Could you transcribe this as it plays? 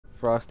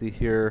Frostie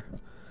here,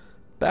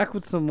 back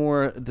with some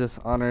more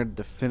Dishonored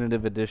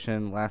Definitive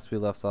Edition. Last we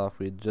left off,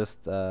 we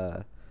just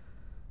entered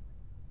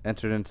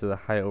into the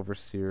High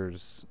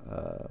Overseer's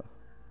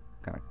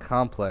kind of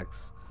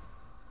complex,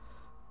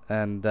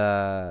 and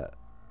we're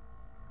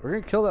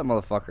gonna kill that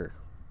motherfucker.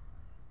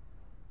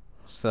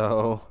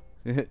 So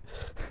here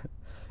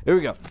we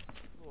go.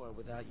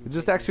 We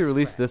just actually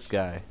released this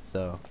guy,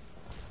 so.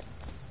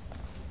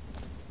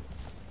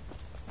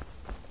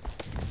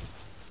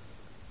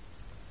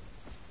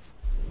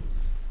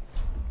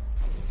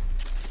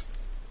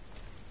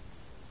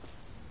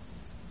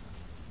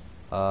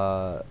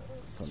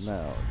 So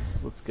now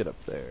let's get up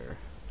there.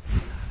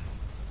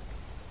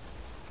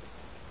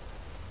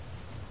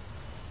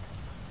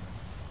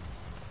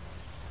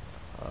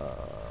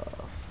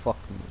 Fuck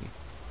me.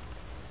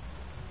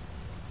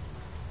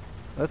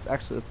 Let's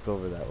go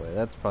over that way.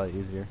 That's probably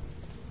easier.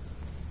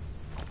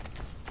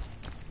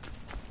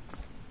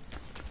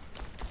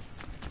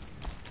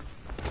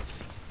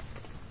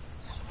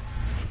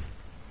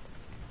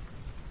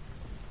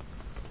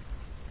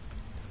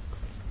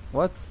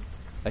 What?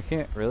 I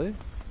can't really?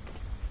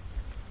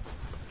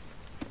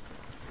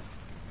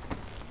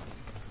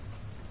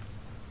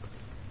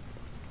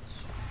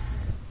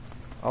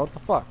 Oh, what the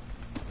fuck?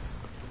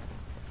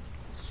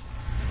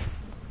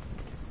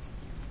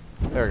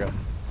 There we go.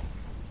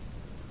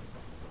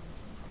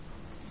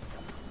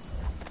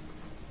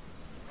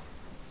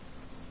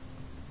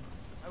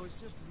 I was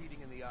just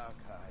reading in the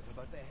archive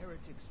about the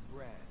Heretic's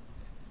brand.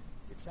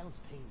 It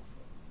sounds painful.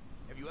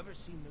 Have you ever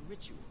seen the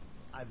ritual?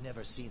 I've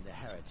never seen the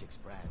Heretic's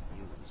brand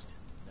used.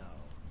 No,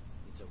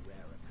 it's a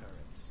rare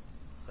occurrence.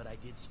 But I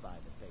did spy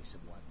the face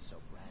of one so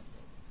branded.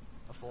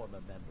 A former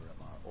member of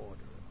our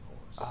order, of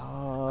course.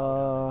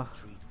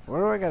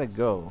 Where do I gotta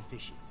go?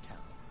 Fishing town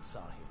and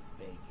saw him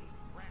begging.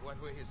 What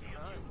were his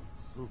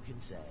crimes? Who can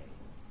say?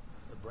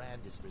 The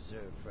brand is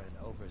reserved for an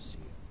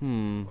overseer.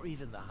 Or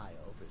even the High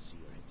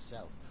Overseer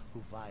himself, who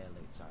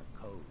violates our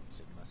codes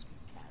and must be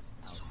cast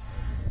out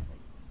permanently.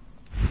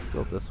 Let's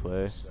go this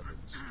way. 7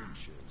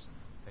 strictures,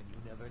 and you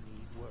never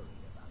need worry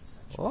about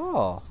such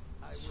Oh.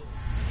 matters.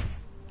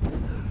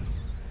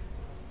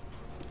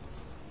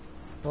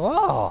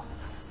 Oh.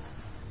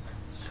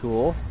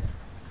 Cool.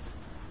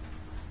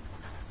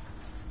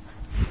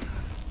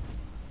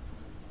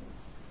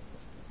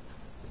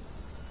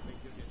 Think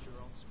you'll get your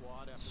own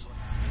squad after what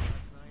happened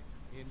last night?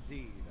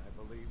 Indeed, I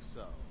believe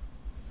so.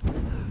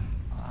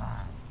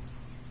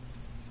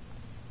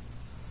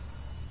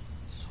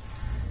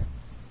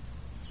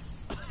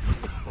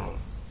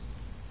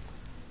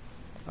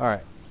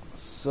 Alright.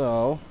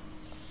 So.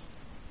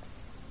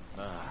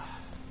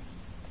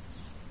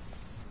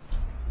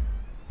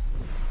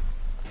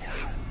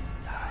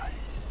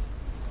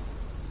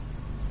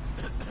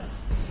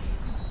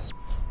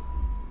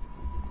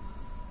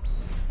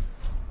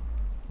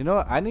 You know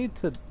what? I need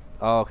to.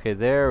 Oh, okay,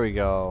 there we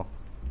go.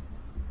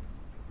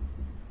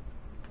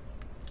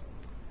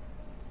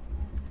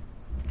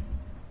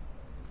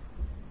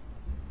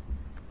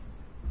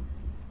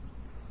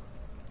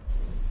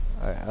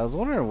 Alright, I was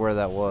wondering where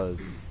that was.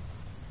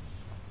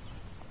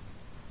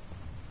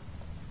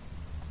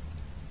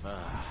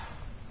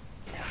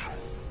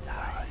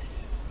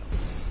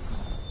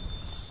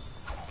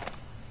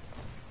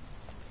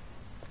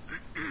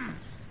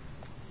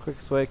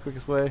 Quickest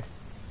way.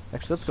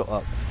 Actually, let's go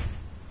up.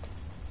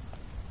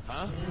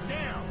 Huh?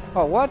 Down!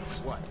 Oh, what?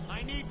 What?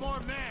 I need more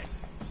men!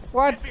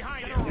 What? Get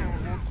behind him!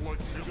 Look like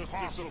you just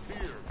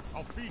disappeared.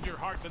 I'll feed your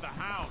heart to the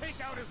hounds. Take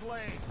out his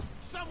legs!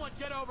 Someone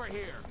get over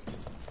here!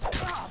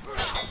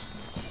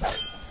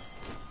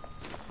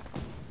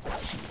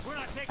 We're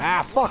not taking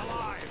this one fuck!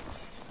 alive.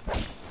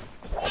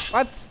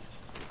 What?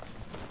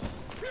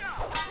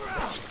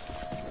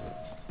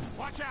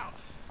 Watch out!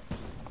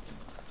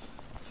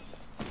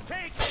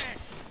 Take it!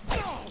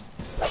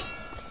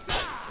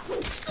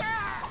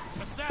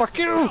 Fuck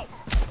you!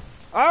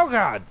 Oh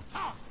god!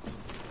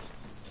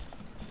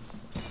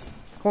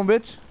 Come on,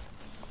 bitch.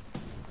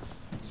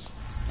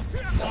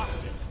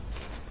 Lost it.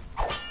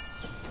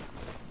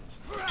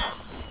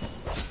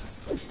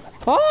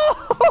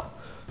 Oh!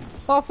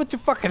 Off with your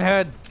fucking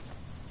head.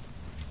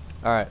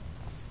 Alright.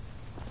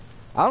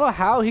 I don't know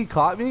how he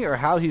caught me or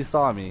how he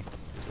saw me.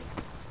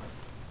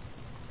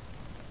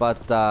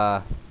 But,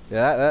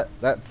 yeah,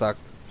 that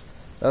sucked.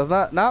 That was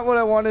not what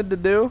I wanted to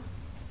do.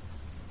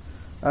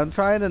 I'm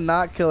trying to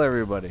not kill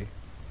everybody.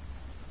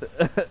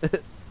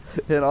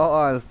 In all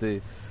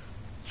honesty.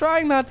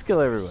 Trying not to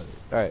kill everybody.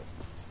 Alright.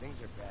 Things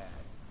are bad.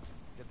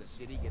 Did the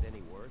city get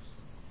any worse?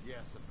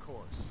 Yes, of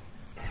course.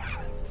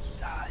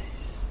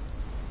 Nice.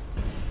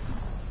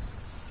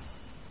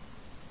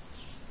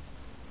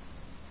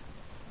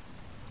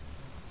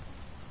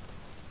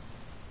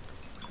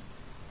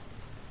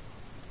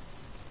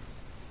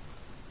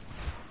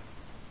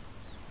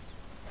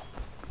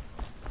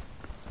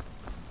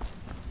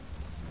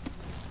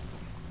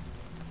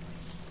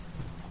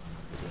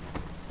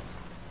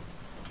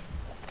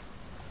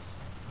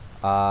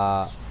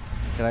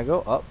 Can I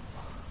go up?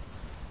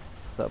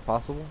 Is that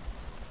possible?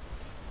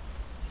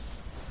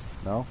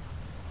 No?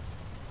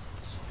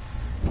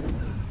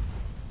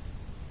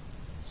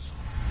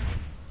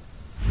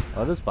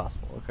 Oh, it is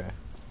possible. Okay.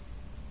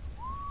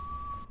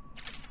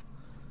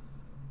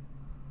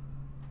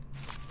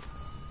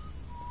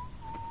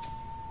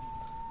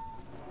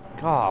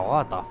 God,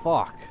 what the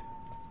fuck?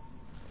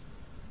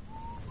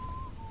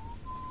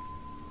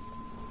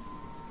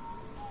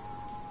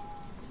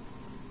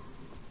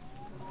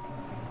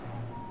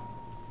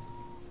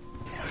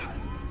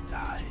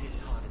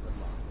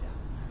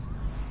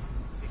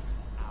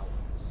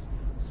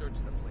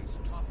 Search the place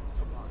top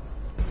to bottom,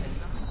 and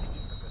nothing to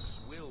eat but the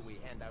swill we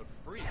hand out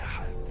free. Did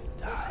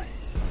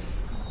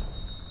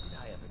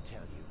I ever tell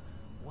you?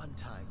 One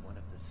time one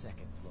of the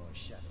second floor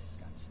shutters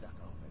got stuck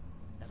open,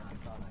 and I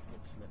thought I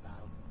could slip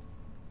out.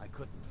 I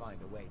couldn't find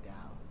a way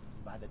down.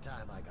 By the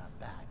time I got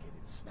back, it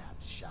had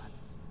snapped shut.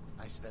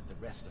 I spent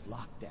the rest of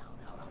lockdown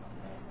out on a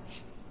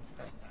ledge.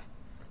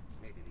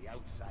 Maybe the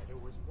outsider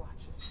was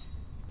watching.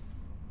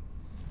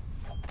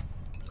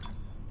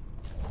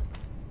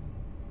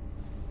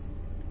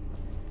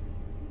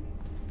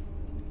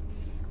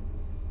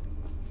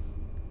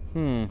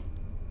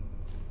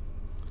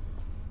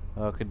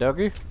 Okie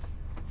dokie.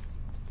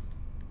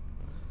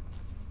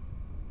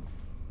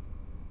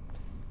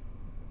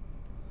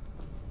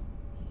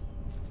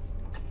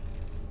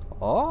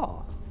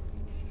 Oh.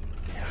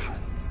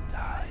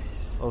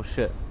 Oh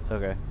shit.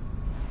 Okay.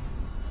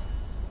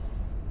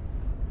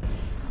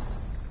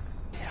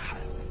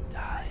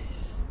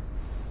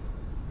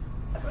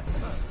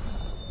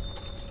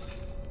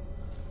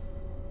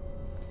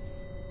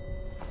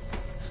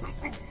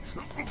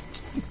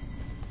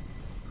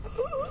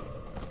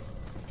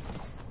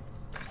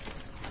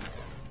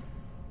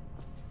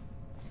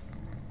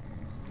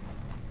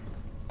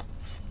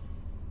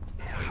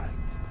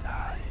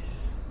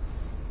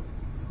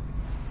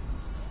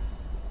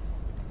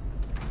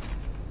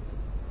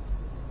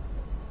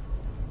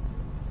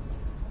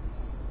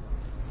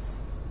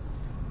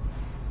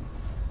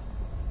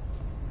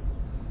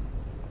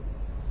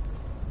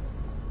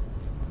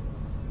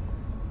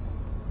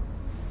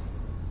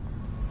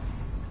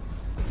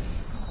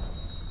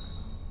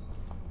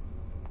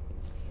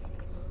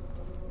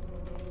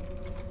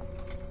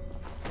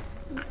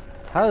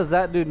 How does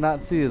that dude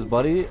not see his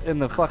buddy in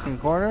the fucking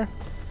corner?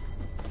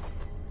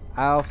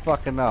 I don't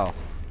fucking know.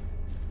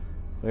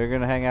 We're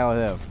gonna hang out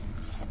with him.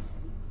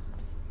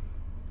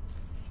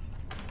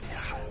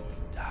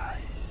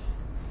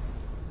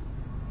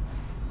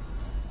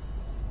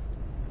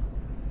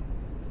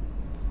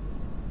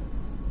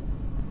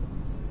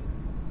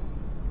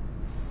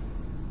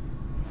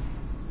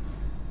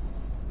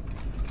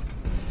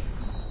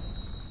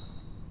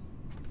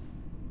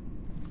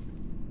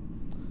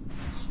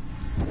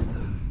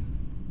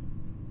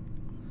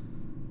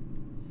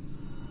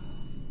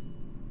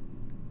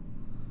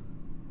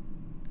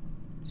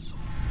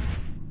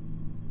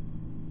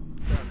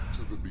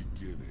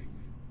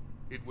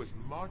 It was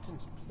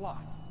Martin's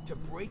plot to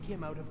break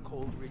him out of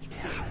Coldridge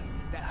prison.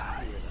 That's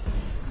clear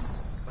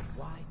enough. But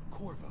why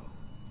Corvo?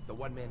 The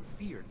one man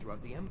feared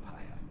throughout the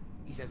Empire.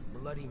 He's as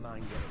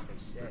bloody-minded as they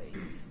say.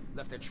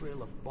 Left a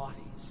trail of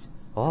bodies.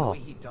 Oh. The way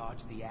he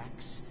dodged the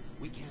axe,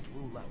 we can't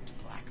rule out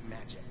black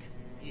magic.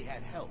 He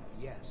had help,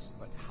 yes,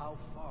 but how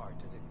far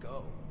does it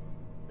go?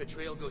 The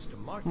trail goes to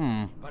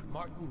Martin, but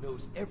Martin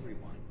knows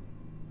everyone.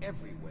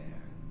 Everywhere.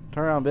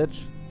 Turn around,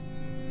 bitch.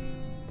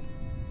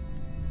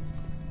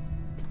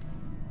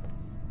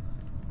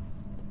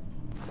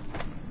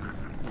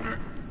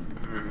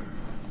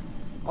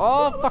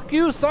 Oh, fuck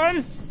you,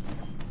 son!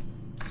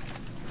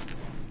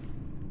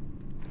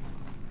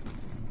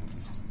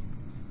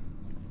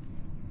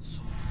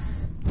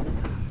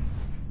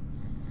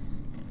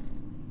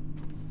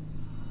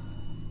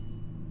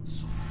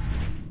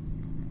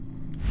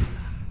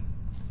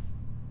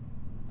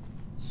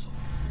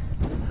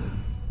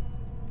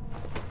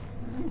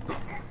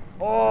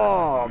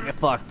 Oh, get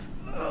fucked.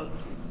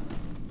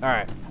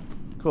 Alright,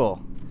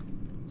 cool.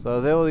 So I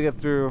was able to get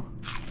through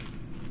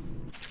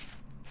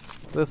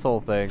this whole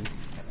thing,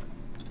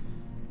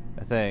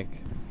 I think.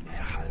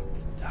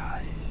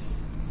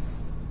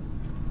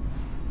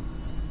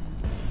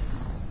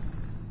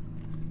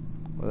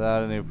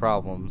 Without any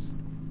problems.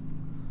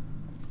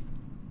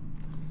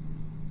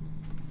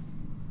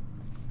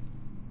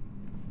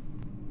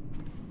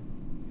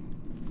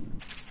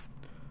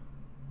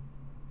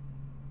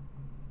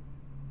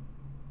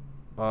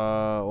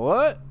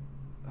 What?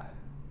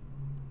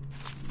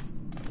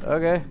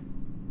 Okay.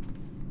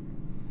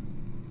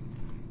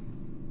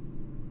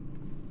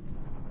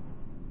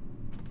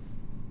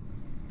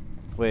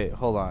 Wait,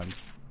 hold on.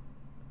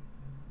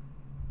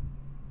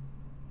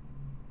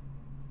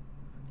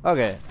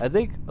 Okay, I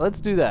think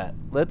let's do that.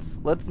 Let's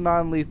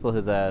non-lethal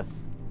his ass.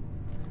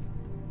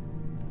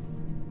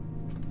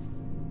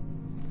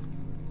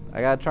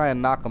 I gotta try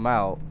and knock him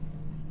out.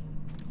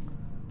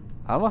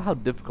 I don't know how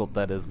difficult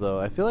that is though.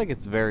 I feel like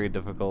it's very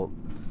difficult.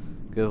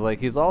 Because like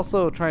he's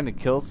also trying to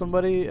kill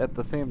somebody at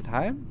the same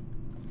time.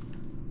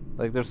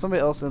 Like there's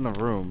somebody else in the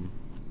room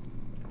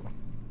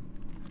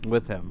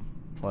with him.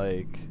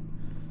 Like,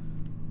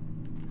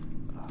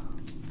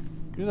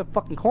 give me the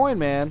fucking coin,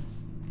 man.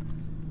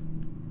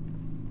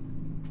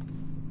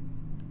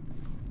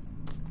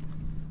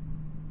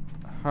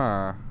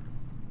 Huh.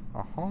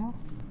 Uh-huh.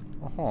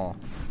 Uh-huh.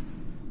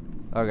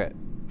 Okay.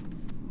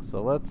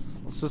 So let's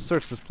just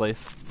search this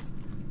place.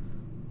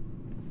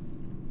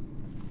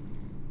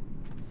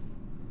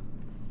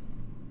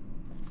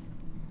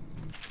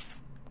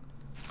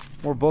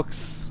 More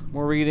books,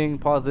 more reading.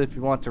 Pause it if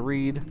you want to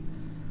read.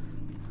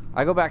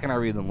 I go back and I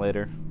read them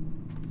later.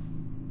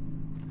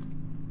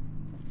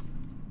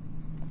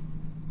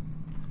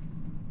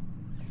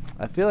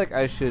 I feel like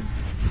I should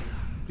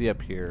be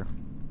up here.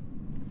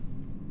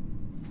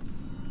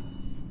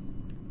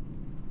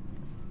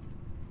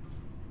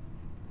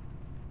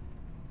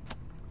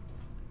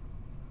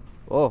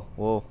 Oh,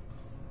 whoa.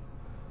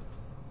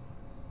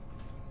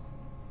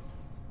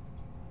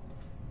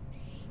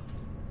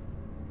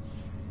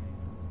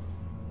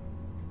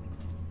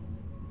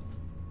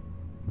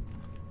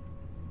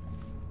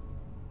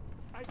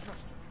 I trust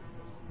you,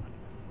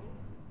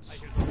 I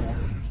hear the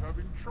Force is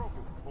having trouble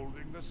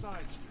holding the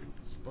side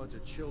streets. Bunch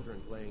of children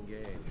playing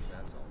games,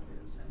 that's all it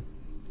is.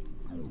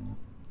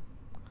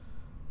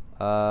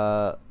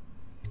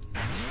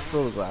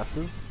 Spill the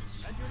glasses.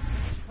 And your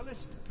niece,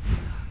 Callista.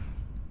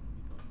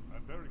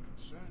 I'm very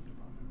concerned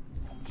about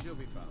her. She'll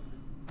be found.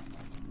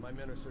 My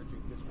men are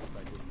searching district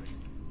by district.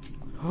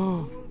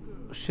 Oh,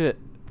 shit.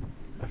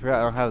 I forgot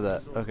I don't have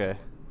that. Okay.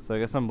 So I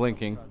guess I'm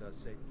blinking. Found a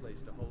safe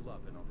place to hold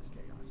up in all this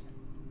chaos.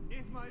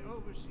 If my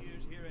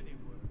overseers hear any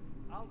word,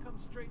 I'll come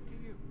straight to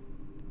you.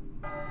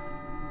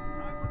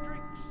 Time for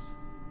drinks.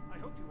 I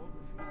hope you won't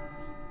refuse.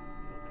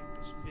 It'll make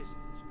this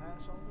business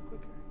pass all the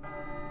quicker.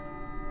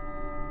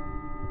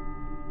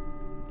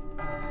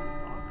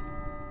 Locked.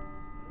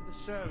 One of the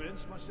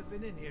servants must have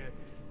been in here.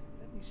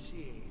 Let me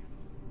see.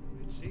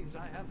 It seems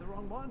I have the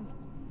wrong one.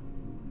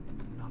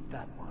 Not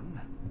that one.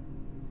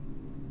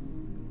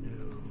 No.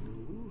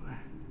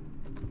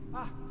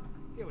 Ah,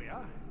 here we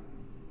are.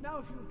 Now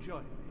if you'll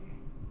join me.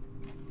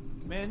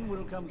 Men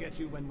will come get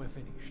you when we're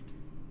finished.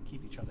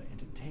 Keep each other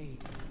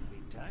entertained in the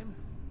meantime.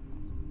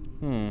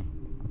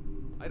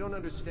 I don't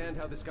understand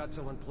how this got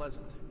so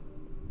unpleasant.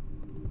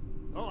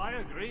 Oh, I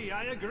agree.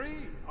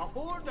 A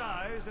whore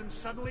dies and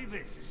suddenly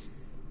this.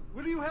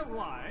 Will you have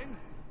wine?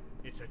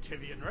 It's a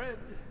Tivian red.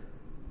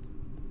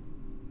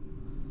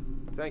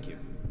 Thank you.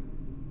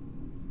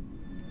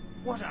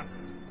 What a...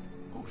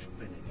 Who's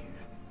been in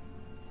here?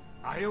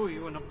 I owe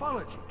you an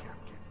apology,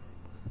 Captain.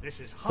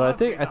 This is So I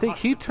hardly think the he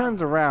hospitality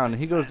turns around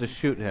and he goes to planned.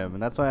 shoot him,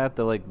 and that's why I have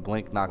to like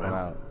blink knock him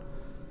out.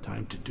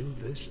 Time to do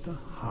this the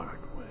hard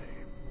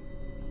way.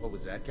 What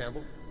was that,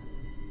 Campbell?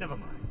 Never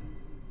mind.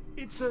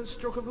 It's a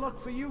stroke of luck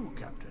for you,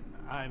 Captain.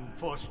 I'm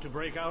forced to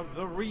break out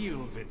the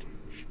real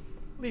vintage.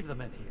 Leave the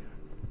men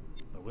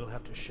here. But we'll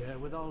have to share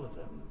with all of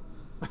them.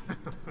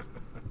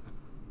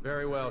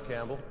 Very well,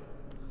 Campbell.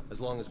 As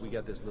long as we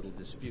get this little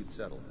dispute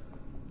settled.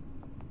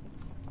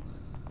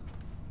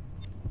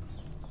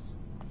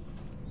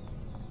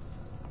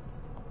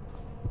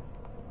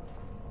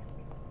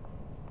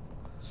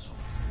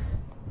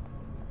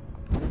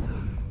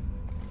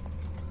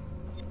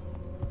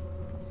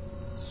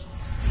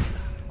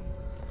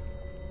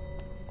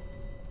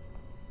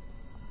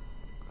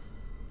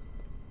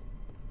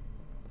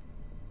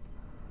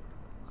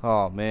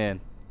 Oh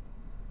man.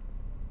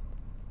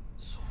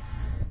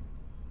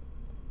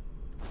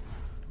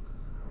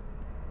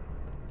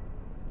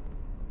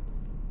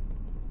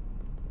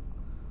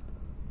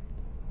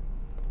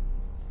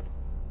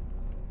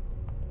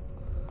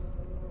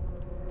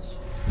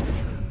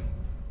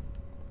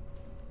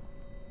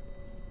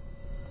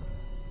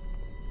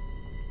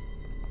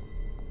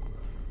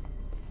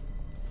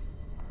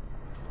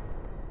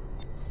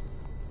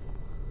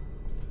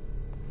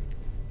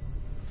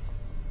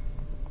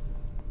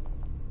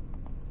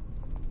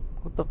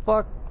 What the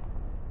fuck?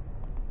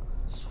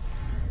 The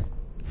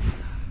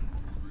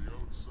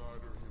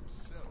outsider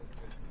himself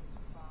has these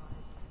 5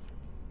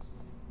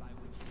 by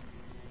which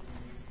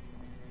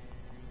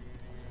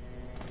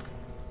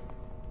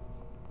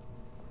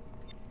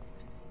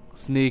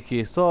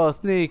Sneaky, so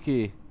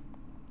sneaky.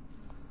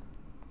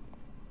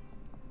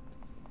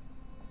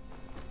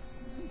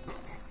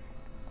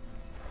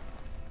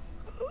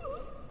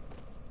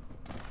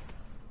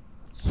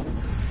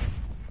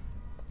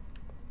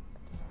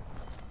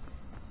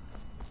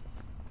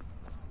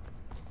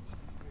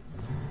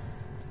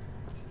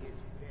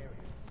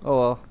 Oh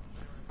well.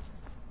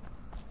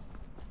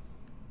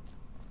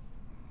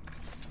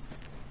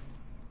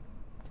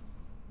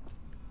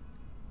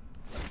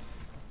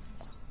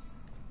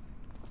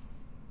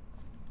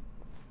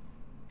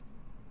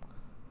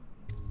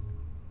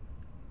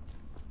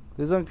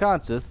 He's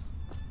unconscious.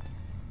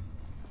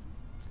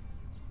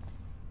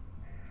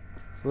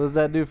 So what does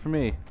that do for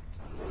me?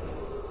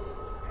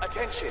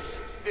 Attention!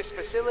 This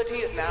facility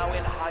is now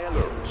in high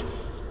alert.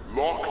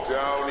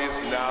 Lockdown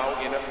is now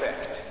in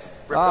effect.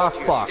 Report to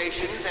your fuck.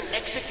 stations and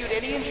execute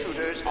any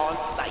intruders on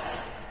sight.